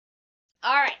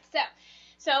All right,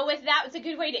 so with that, it's a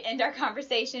good way to end our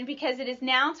conversation because it is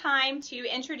now time to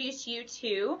introduce you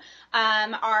to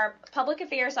our Public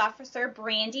Affairs Officer,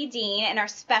 Brandi Dean, and our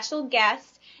special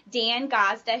guest, Dan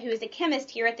Gazda, who is a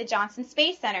chemist here at the Johnson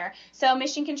Space Center. So,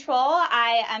 Mission Control,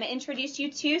 I introduce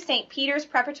you to St. Peter's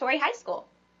Preparatory High School.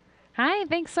 Hi,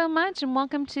 thanks so much, and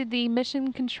welcome to the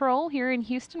Mission Control here in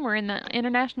Houston. We're in the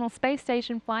International Space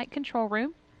Station Flight Control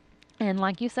Room. And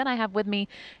like you said, I have with me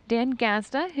Dan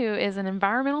Gazda, who is an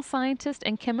environmental scientist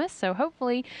and chemist. So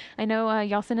hopefully, I know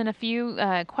y'all sent in a few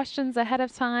questions ahead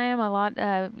of time. A lot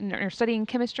are studying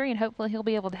chemistry, and hopefully he'll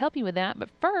be able to help you with that. But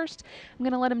first, I'm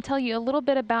going to let him tell you a little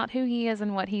bit about who he is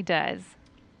and what he does.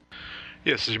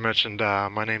 Yes, as you mentioned,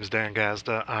 my name is Dan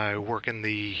Gazda. I work in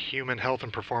the Human Health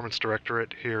and Performance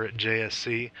Directorate here at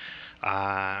JSC.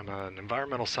 I'm an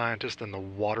environmental scientist in the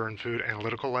Water and Food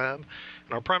Analytical Lab,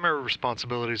 and our primary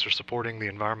responsibilities are supporting the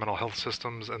environmental health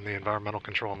systems and the environmental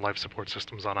control and life support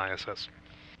systems on ISS.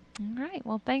 All right.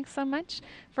 Well, thanks so much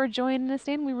for joining us,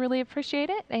 Dan. We really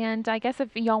appreciate it. And I guess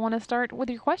if y'all want to start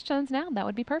with your questions now, that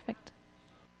would be perfect.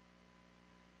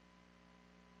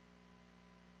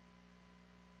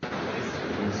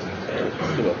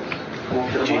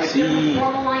 JC.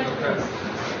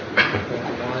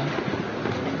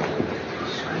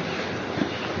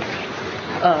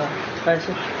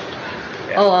 Tyson.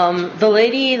 The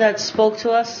lady that spoke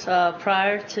to us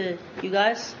prior to you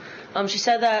guys, she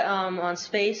said that on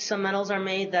space some metals are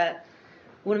made that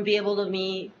wouldn't be able to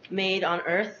be made on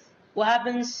Earth. What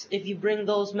happens if you bring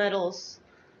those metals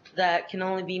that can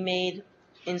only be made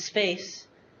in space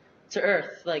to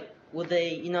Earth? Like, would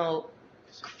they,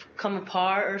 come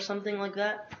apart or something like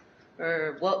that?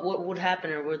 Or what would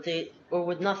happen, or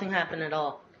would nothing happen at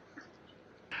all?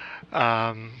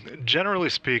 Generally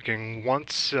speaking,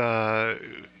 once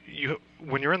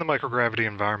when you're in the microgravity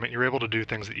environment, you're able to do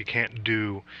things that you can't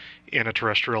do in a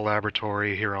terrestrial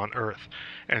laboratory here on Earth.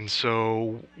 And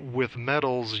so with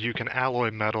metals, you can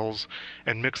alloy metals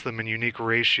and mix them in unique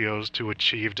ratios to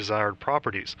achieve desired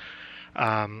properties.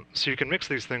 So you can mix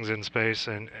these things in space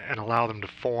and allow them to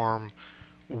form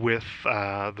with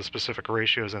the specific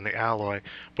ratios in the alloy.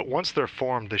 But once they're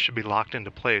formed, they should be locked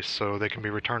into place so they can be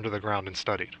returned to the ground and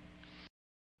studied.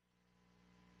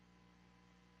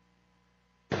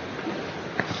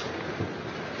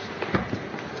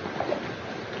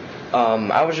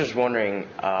 I was just wondering,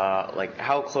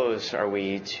 how close are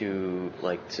we to,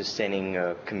 sustaining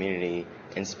a community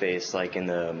in space, like in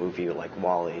the movie, like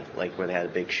Wall-E, like where they had a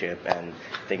big ship and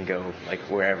they can go,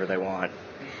 wherever they want?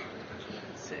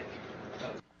 Sick.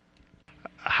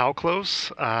 How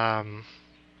close?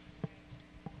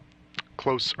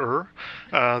 Closer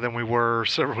than we were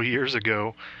several years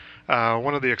ago.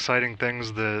 One of the exciting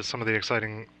things, some of the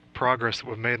exciting progress that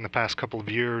we've made in the past couple of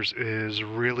years is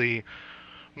really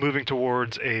moving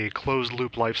towards a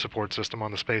closed-loop life support system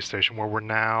on the space station, where we're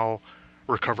now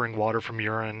recovering water from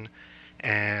urine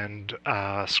and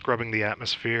scrubbing the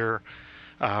atmosphere,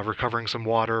 recovering some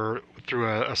water through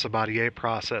a Sabatier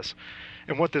process.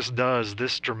 And what this does,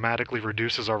 this dramatically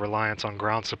reduces our reliance on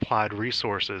ground-supplied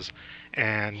resources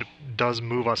and does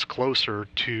move us closer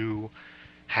to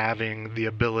having the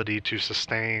ability to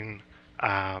sustain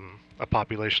a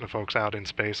population of folks out in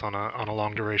space on a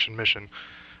long-duration mission.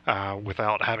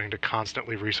 Without having to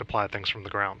constantly resupply things from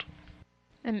the ground.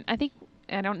 And I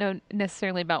don't know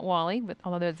necessarily about Wall-E, but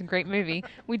although it's a great movie,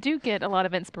 we do get a lot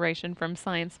of inspiration from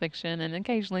science fiction and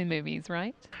occasionally movies,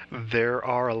 right? There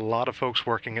are a lot of folks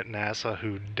working at NASA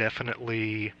who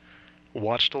definitely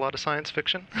watched a lot of science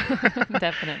fiction.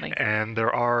 Definitely. And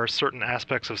there are certain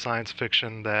aspects of science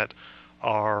fiction that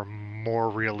are more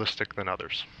realistic than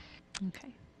others. Okay.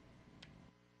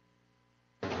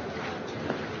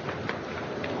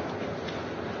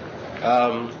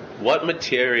 What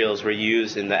materials were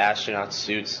used in the astronaut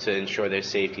suits to ensure their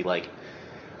safety?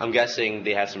 I'm guessing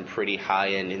they have some pretty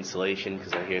high-end insulation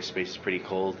because I hear space is pretty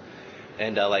cold.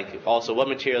 And also, what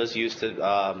materials used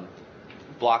to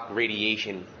block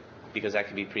radiation, because that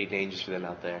could be pretty dangerous for them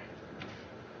out there?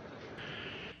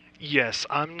 Yes,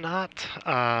 I'm not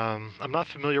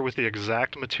familiar with the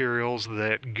exact materials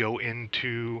that go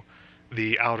into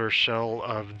the outer shell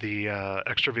of the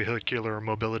extravehicular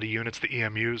mobility units, the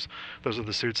EMUs. Those are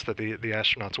the suits that the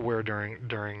astronauts wear during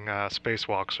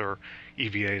spacewalks, or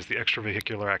EVAs, the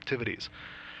extravehicular activities.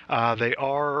 They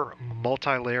are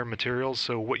multi-layer materials,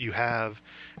 so what you have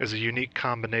is a unique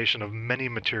combination of many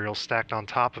materials stacked on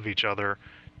top of each other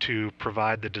to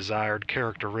provide the desired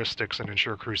characteristics and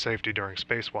ensure crew safety during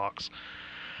spacewalks.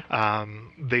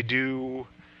 They do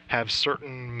have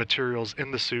certain materials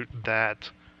in the suit that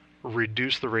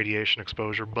reduce the radiation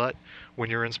exposure, but when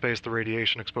you're in space, the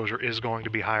radiation exposure is going to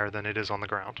be higher than it is on the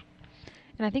ground.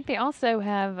 And I think they also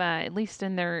have, at least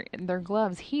in their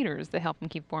gloves, heaters that help them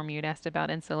keep warm. You'd asked about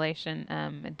insulation.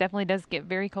 It definitely does get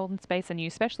very cold in space, and you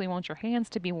especially want your hands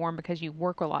to be warm because you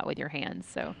work a lot with your hands.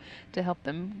 So to help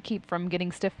them keep from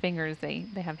getting stiff fingers, they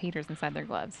have heaters inside their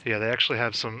gloves. Yeah, they actually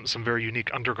have some very unique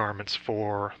undergarments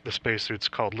for the spacesuits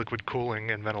called liquid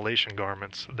cooling and ventilation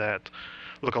garments that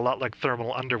look a lot like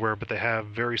thermal underwear, but they have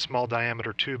very small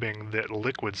diameter tubing that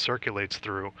liquid circulates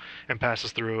through and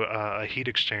passes through a heat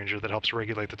exchanger that helps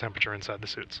regulate the temperature inside the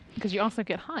suits. Because you also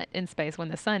get hot in space when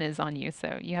the sun is on you,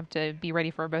 so you have to be ready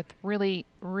for both really,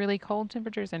 really cold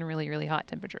temperatures and really, really hot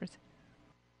temperatures.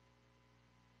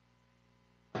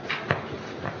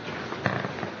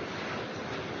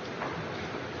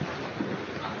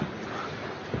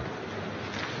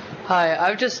 Hi,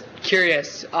 I'm just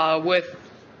curious, with,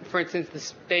 for instance, the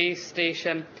space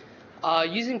station,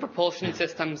 using propulsion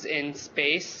systems in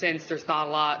space, since there's not a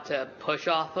lot to push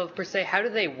off of per se, how do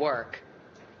they work?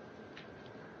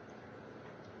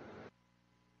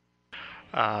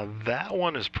 That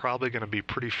one is probably going to be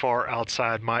pretty far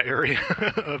outside my area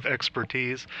of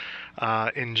expertise.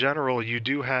 In general, you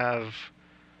do have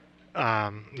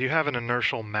an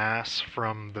inertial mass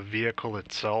from the vehicle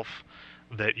itself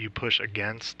that you push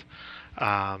against.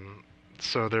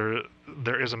 So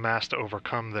there is a mass to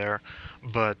overcome there,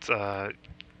 but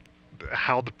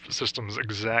how the systems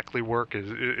exactly work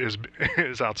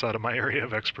is outside of my area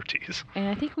of expertise. And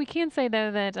I think we can say,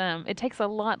 though, that it takes a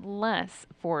lot less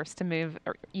force to move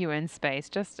you in space.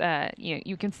 Just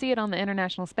you can see it on the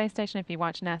International Space Station if you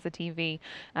watch NASA TV.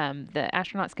 The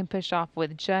astronauts can push off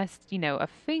with just a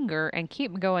finger and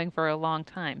keep going for a long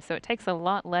time. So it takes a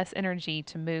lot less energy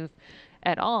to move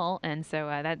at all, and so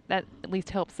that at least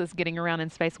helps us getting around in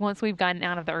space once we've gotten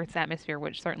out of the Earth's atmosphere,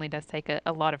 which certainly does take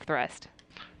a lot of thrust.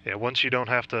 Yeah, once you don't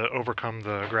have to overcome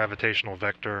the gravitational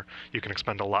vector, you can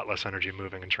expend a lot less energy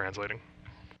moving and translating.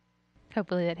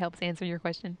 Hopefully that helps answer your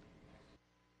question.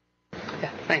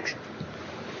 Yeah, thanks.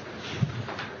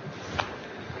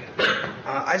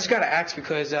 I just gotta ask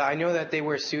because I know that they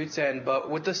wear suits,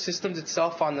 but with the systems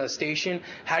itself on the station,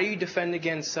 how do you defend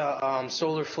against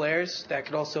solar flares that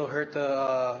could also hurt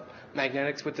the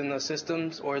magnetics within the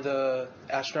systems or the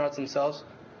astronauts themselves?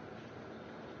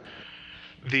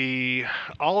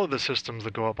 All of the systems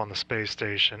that go up on the space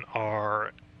station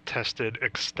are tested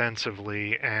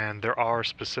extensively, and there are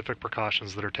specific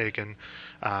precautions that are taken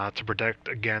to protect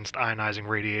against ionizing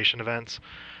radiation events.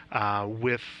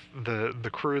 With the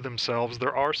crew themselves,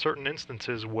 there are certain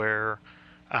instances where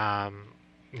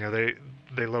they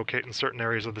locate in certain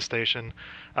areas of the station.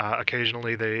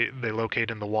 Occasionally they locate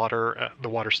in the water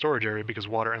storage area, because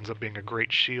water ends up being a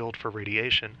great shield for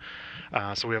radiation.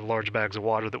 So we have large bags of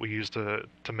water that we use to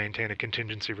maintain a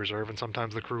contingency reserve, and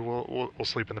sometimes the crew will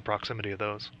sleep in the proximity of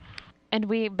those. And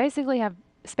we basically have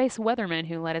space weathermen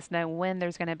who let us know when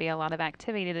there's going to be a lot of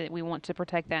activity that we want to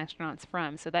protect the astronauts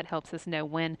from. So that helps us know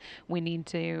when we need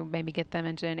to maybe get them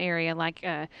into an area, like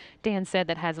Dan said,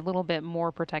 that has a little bit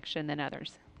more protection than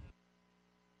others.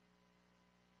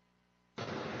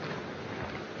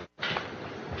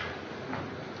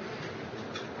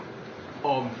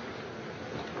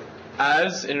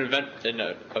 As an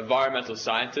environmental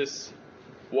scientist,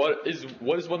 what is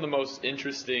one of the most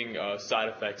interesting side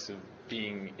effects of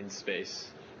being in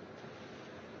space?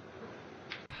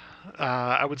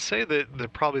 I would say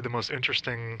that probably the most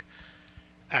interesting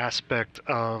aspect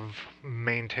of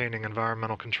maintaining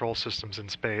environmental control systems in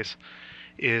space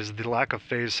is the lack of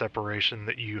phase separation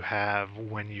that you have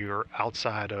when you're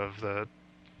outside of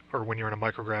or when you're in a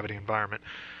microgravity environment.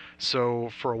 So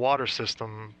for a water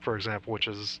system, for example, which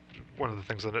is one of the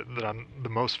things that I'm the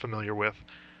most familiar with,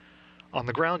 on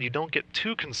the ground you don't get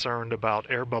too concerned about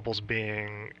air bubbles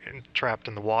being trapped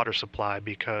in the water supply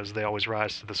because they always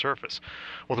rise to the surface.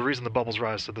 Well, the reason the bubbles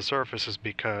rise to the surface is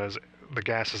because the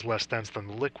gas is less dense than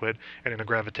the liquid, and in a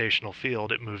gravitational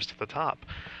field it moves to the top.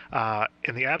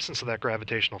 In the absence of that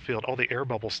gravitational field, all the air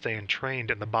bubbles stay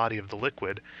entrained in the body of the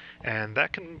liquid, and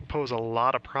that can pose a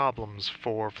lot of problems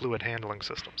for fluid handling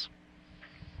systems.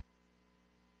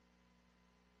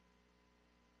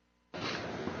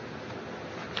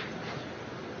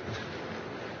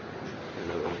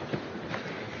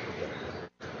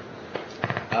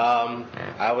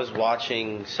 I was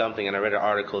watching something and I read an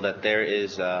article that there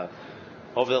is, over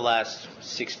the last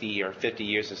 60 or 50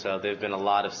 years or so, there have been a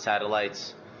lot of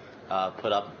satellites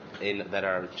put up that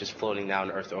are just floating down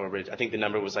Earth orbit. I think the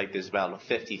number was like there's about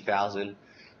 50,000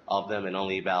 of them, and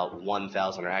only about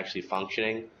 1,000 are actually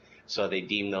functioning. So they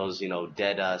deem those,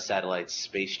 dead satellites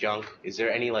space junk. Is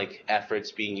there any like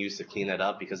efforts being used to clean that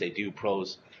up, because they do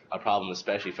pose a problem,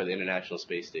 especially for the International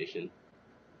Space Station?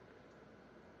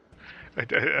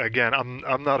 Again,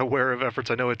 I'm not aware of efforts.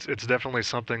 I know it's definitely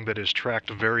something that is tracked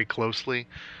very closely,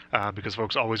 because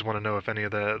folks always want to know if any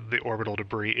of the orbital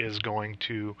debris is going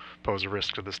to pose a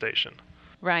risk to the station.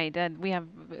 Right. We have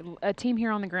a team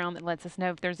here on the ground that lets us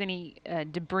know if there's any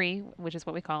debris, which is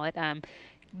what we call it,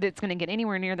 that's going to get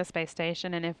anywhere near the space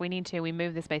station, and if we need to, we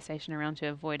move the space station around to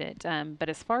avoid it. But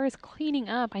as far as cleaning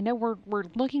up, I know we're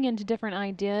looking into different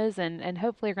ideas, and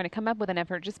hopefully are going to come up with an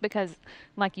effort. Just because,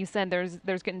 like you said,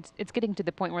 it's getting to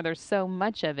the point where there's so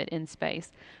much of it in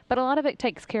space, but a lot of it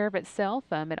takes care of itself.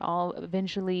 It all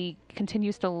eventually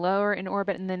continues to lower in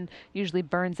orbit, and then usually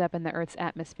burns up in the Earth's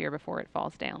atmosphere before it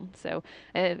falls down. So,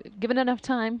 given enough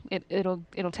time, it'll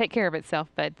take care of itself.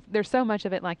 But there's so much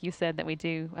of it, like you said, that we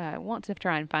do want to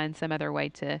try and find some other way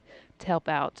to help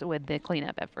out with the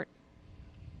cleanup effort.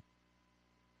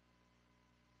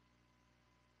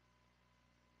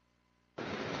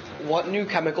 What new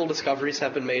chemical discoveries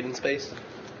have been made in space?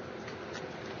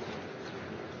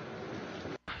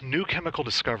 New chemical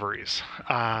discoveries.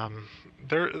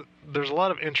 There's a lot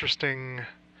of interesting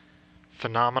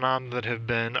phenomenon that have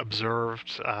been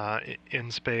observed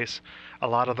in space, a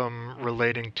lot of them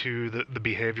relating to the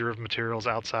behavior of materials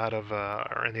outside of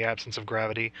or in the absence of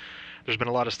gravity. There's been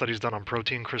a lot of studies done on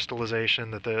protein crystallization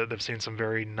that they've seen some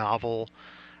very novel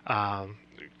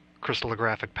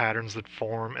crystallographic patterns that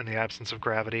form in the absence of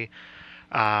gravity.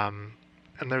 And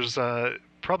there's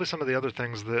probably some of the other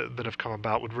things that have come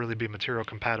about would really be material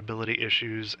compatibility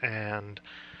issues and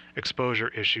exposure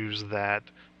issues, that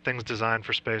things designed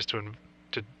for space to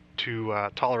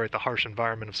tolerate the harsh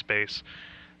environment of space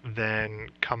then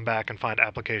come back and find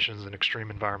applications in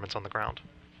extreme environments on the ground.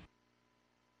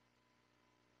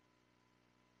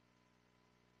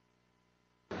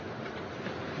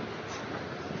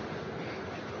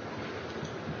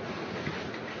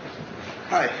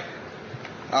 Hi.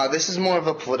 This is more of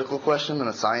a political question than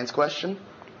a science question.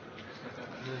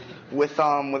 With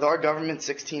our government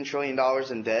 $16 trillion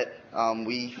in debt,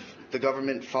 the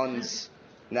government funds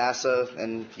NASA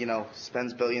and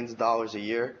spends billions of dollars a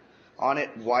year on it.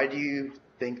 Why do you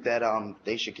think that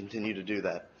they should continue to do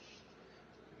that?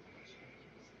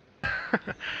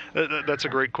 That's a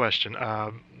great question.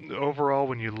 Overall,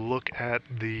 when you look at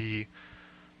the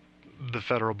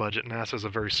federal budget, NASA is a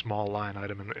very small line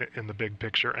item in the big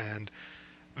picture, and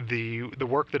the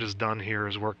work that is done here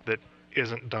is work that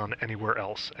isn't done anywhere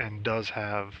else and does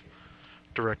have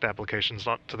direct applications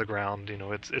to the ground.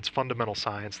 It's fundamental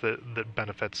science that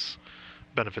benefits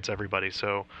everybody.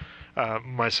 So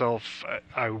myself,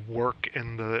 I work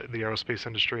in the aerospace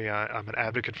industry. I'm an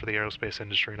advocate for the aerospace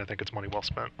industry, and I think it's money well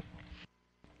spent.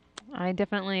 I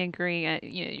definitely agree.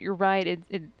 You're right.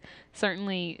 It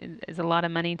certainly is a lot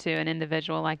of money to an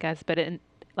individual like us, but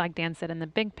like Dan said, in the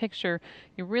big picture,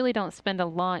 you really don't spend a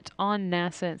lot on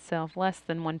NASA itself, less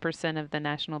than 1% of the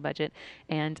national budget,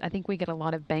 and I think we get a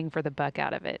lot of bang for the buck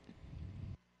out of it.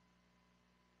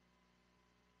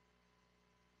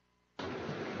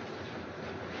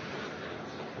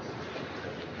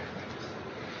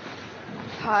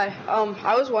 Hi.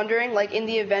 I was wondering, like, in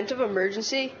the event of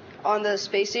emergency on the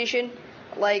space station,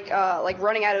 like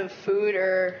running out of food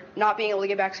or not being able to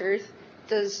get back to Earth,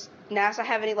 does NASA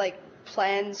have any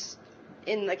plans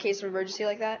in the case of emergency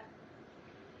like that?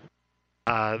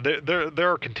 There are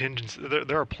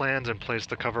there are plans in place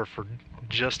to cover for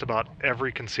just about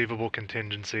every conceivable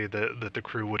contingency that the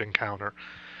crew would encounter.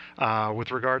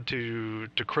 With regard to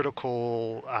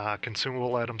critical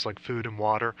consumable items like food and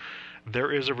water,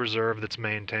 there is a reserve that's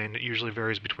maintained. It usually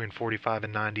varies between 45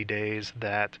 and 90 days,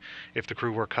 that if the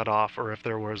crew were cut off or if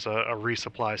there was a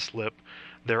resupply slip,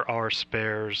 there are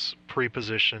spares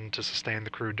pre-positioned to sustain the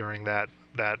crew during that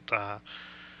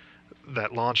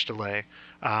launch delay.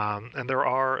 And there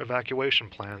are evacuation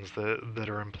plans that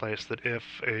are in place, that if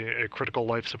a critical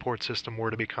life support system were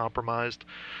to be compromised,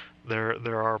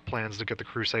 there are plans to get the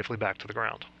crew safely back to the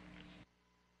ground.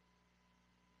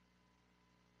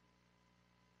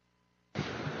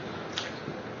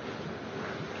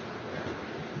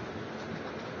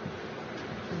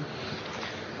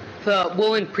 The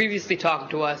woman previously talking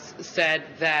to us said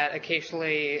that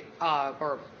occasionally,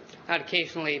 or not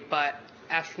occasionally, but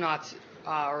astronauts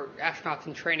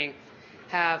in training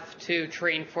have to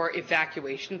train for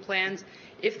evacuation plans.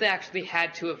 If they actually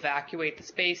had to evacuate the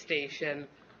space station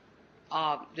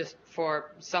just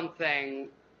for something,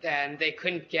 then they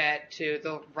couldn't get to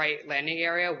the right landing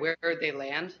area, where would they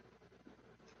land?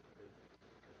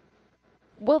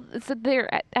 Well, so they're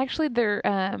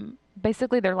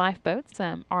basically their lifeboats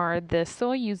are the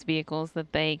Soyuz vehicles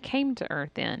that they came to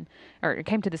Earth in, or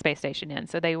came to the space station in.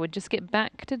 So they would just get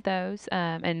back to those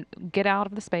and get out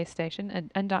of the space station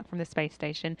and undock from the space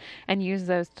station and use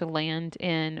those to land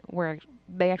in where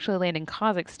they actually land in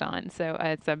Kazakhstan. So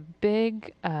it's a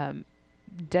big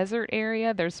desert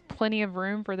area. There's plenty of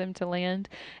room for them to land,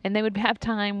 and they would have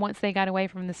time once they got away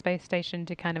from the space station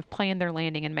to kind of plan their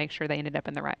landing and make sure they ended up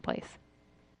in the right place.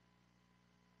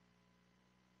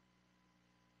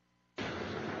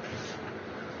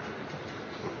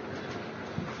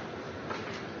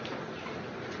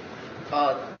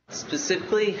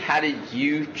 Specifically, how did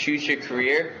you choose your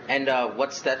career, and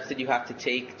what steps did you have to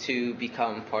take to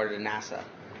become part of NASA?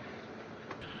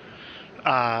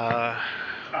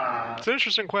 It's an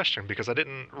interesting question because I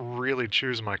didn't really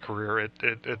choose my career.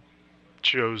 It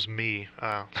chose me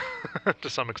to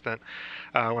some extent.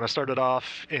 When I started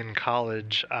off in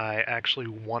college, I actually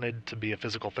wanted to be a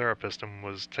physical therapist and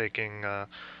was taking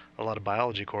a lot of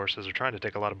biology courses, or trying to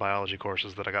take a lot of biology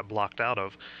courses that I got blocked out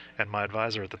of. And my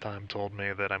advisor at the time told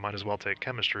me that I might as well take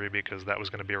chemistry because that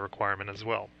was going to be a requirement as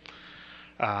well.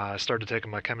 I started taking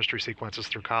my chemistry sequences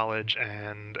through college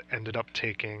and ended up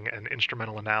taking an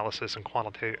instrumental analysis and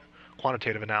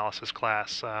quantitative analysis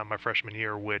class my freshman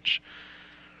year, which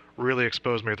really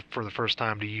exposed me for the first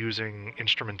time to using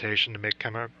instrumentation to make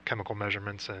chemical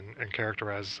measurements and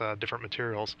characterize different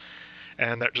materials.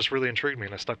 And that just really intrigued me,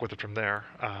 and I stuck with it from there.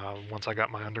 Once I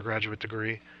got my undergraduate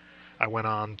degree, I went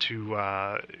on to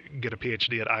get a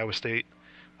PhD at Iowa State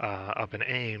up in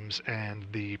Ames, and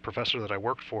the professor that I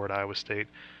worked for at Iowa State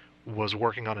was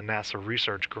working on a NASA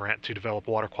research grant to develop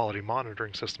water quality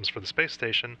monitoring systems for the space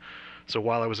station. So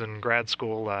while I was in grad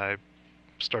school, I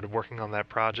started working on that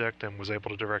project and was able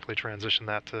to directly transition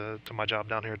that to my job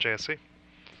down here at JSC.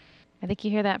 I think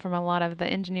you hear that from a lot of the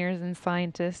engineers and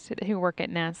scientists who work at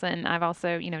NASA, and I've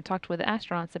also, talked with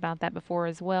astronauts about that before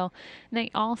as well. And they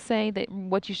all say that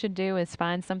what you should do is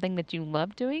find something that you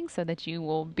love doing so that you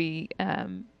will be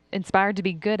inspired to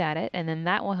be good at it, and then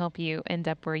that will help you end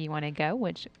up where you want to go,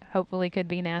 which hopefully could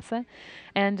be NASA.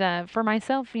 And for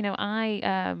myself,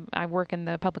 I work in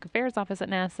the public affairs office at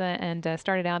NASA, and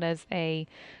started out as a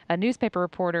newspaper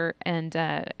reporter, and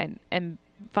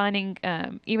finding,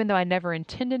 even though I never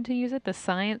intended to use it, the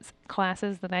science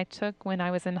classes that I took when I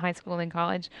was in high school and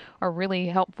college are really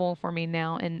helpful for me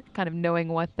now in kind of knowing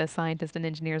what the scientists and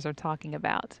engineers are talking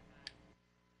about.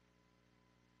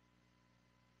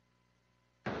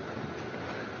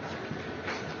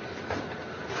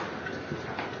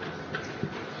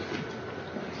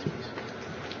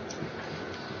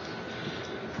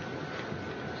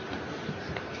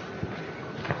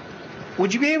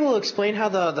 Would you be able to explain how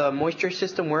the moisture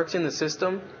system works in the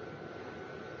system?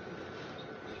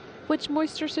 Which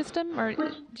moisture system? Or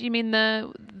do you mean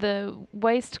the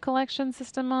waste collection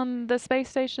system on the space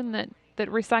station that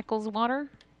recycles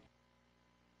water?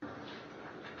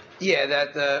 Yeah,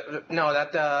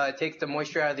 that takes the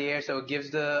moisture out of the air, so it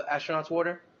gives the astronauts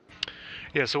water.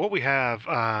 Yeah, so what we have,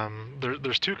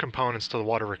 there's two components to the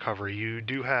water recovery. You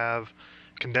do have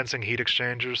condensing heat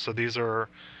exchangers, so these are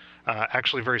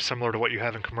actually very similar to what you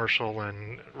have in commercial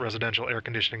and residential air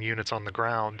conditioning units on the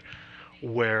ground,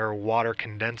 where water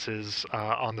condenses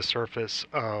on the surface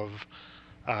of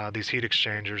these heat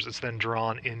exchangers. It's then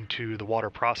drawn into the water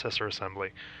processor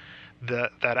assembly.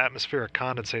 That atmospheric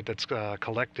condensate that's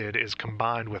collected is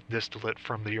combined with distillate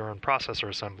from the urine processor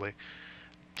assembly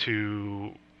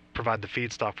to provide the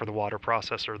feedstock for the water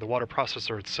processor. The water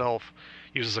processor itself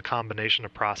uses a combination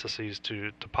of processes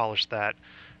to polish that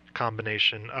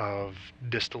combination of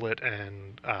distillate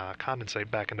and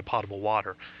condensate back into potable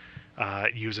water.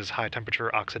 It uses high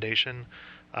temperature oxidation,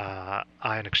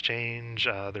 ion exchange,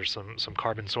 there's some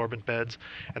carbon sorbent beds,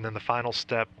 and then the final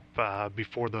step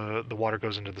before the water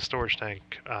goes into the storage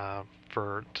tank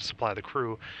to supply the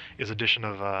crew is addition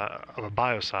of a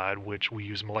biocide, which we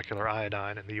use molecular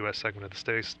iodine in the U.S. segment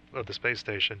of the space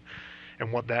station.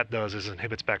 And what that does is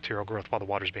inhibits bacterial growth while the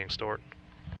water is being stored.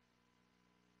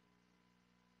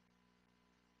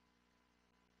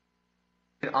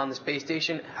 On the space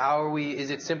station,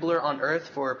 is it simpler on Earth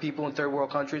for people in third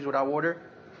world countries without water?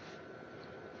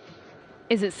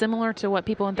 Is it similar to what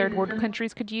people in third world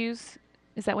countries could use?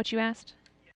 Is that what you asked?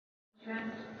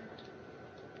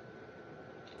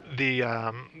 The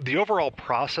overall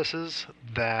processes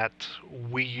that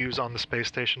we use on the space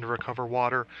station to recover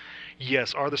water,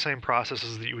 yes, are the same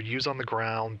processes that you would use on the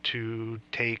ground to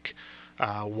take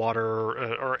water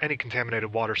or any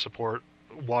contaminated water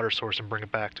source and bring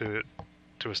it back to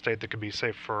a state that could be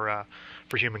safe for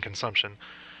human consumption.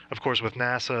 Of course, with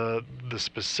NASA, the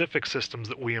specific systems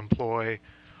that we employ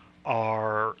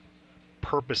are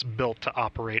purpose-built to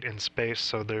operate in space,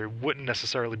 so they wouldn't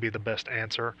necessarily be the best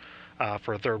answer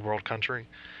for a third world country.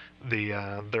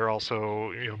 They're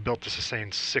also built to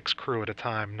sustain 6 crew at a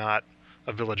time, not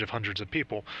a village of hundreds of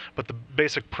people. But the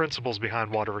basic principles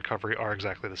behind water recovery are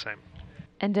exactly the same.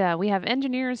 And we have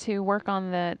engineers who work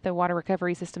on the water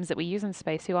recovery systems that we use in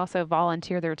space who also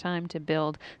volunteer their time to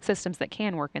build systems that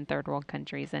can work in third world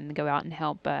countries and go out and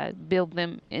help build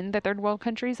them in the third world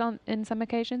countries in some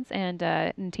occasions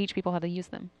and teach people how to use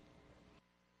them.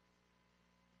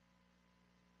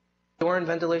 During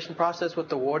ventilation process with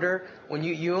the water, when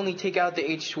you only take out the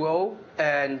H2O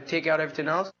and take out everything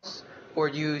else,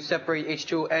 or do you separate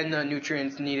H2O and the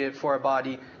nutrients needed for our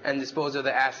body and dispose of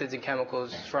the acids and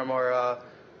chemicals from our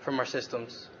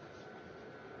systems?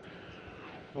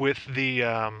 With the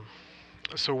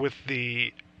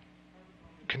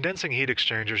condensing heat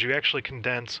exchangers, you actually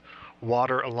condense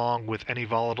water along with any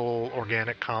volatile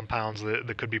organic compounds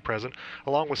that could be present,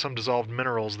 along with some dissolved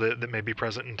minerals that may be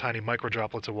present in tiny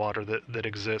microdroplets of water that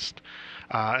exist.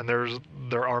 And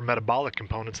there are metabolic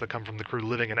components that come from the crew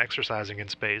living and exercising in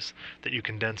space that you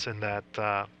condense in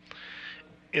that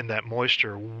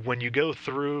moisture. When you go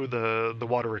through the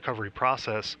water recovery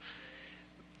process,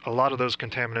 a lot of those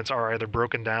contaminants are either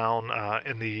broken down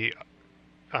in the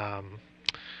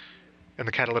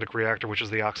catalytic reactor, which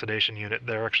is the oxidation unit.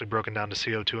 They're actually broken down to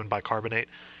CO2 and bicarbonate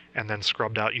and then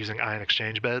scrubbed out using ion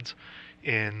exchange beds.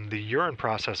 In the urine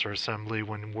processor assembly,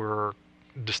 when we're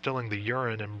distilling the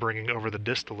urine and bringing over the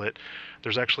distillate,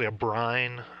 there's actually a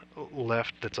brine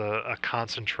left that's a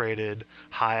concentrated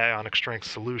high ionic strength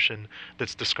solution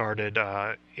that's discarded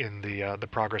in the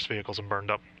progress vehicles and burned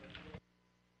up.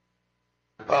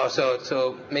 Oh,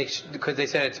 so because they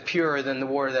said it's purer than the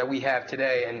water that we have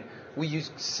today, and we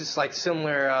use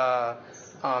similar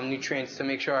nutrients to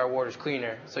make sure our water's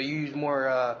cleaner. So you use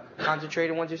more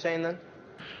concentrated ones, you're saying then?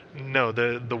 No,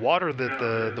 the water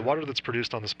that's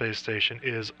produced on the space station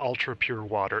is ultra pure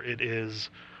water. It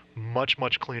is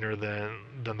much cleaner than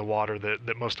the water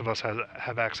that most of us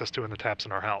have access to in the taps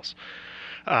in our house.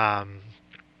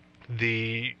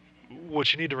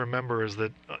 What you need to remember is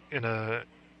that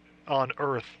on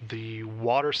Earth, the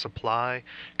water supply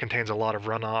contains a lot of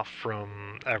runoff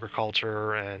from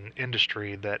agriculture and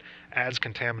industry that adds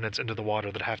contaminants into the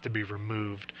water that have to be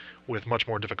removed with much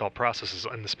more difficult processes.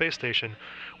 On the space station,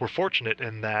 we're fortunate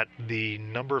in that the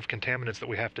number of contaminants that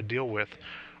we have to deal with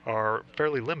are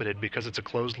fairly limited because it's a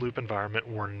closed loop environment.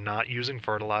 We're not using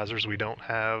fertilizers. We don't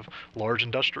have large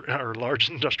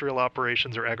industrial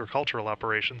operations or agricultural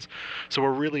operations. So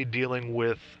we're really dealing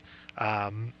with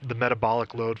the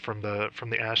metabolic load from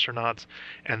the astronauts,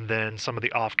 and then some of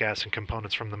the off-gassing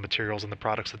components from the materials and the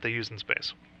products that they use in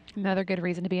space. Another good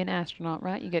reason to be an astronaut,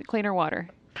 right? You get cleaner water.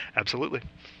 Absolutely.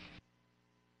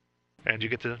 And you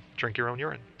get to drink your own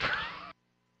urine.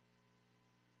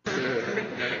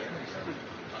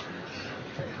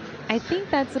 I think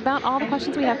that's about all the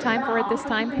questions we have time for at this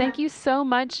time. Thank you so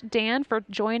much, Dan, for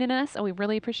joining us. We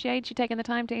really appreciate you taking the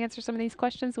time to answer some of these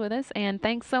questions with us. And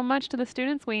thanks so much to the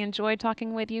students. We enjoyed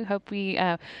talking with you. Hope we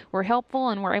were helpful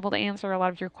and were able to answer a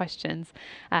lot of your questions.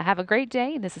 Have a great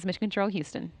day. This is Mission Control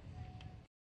Houston.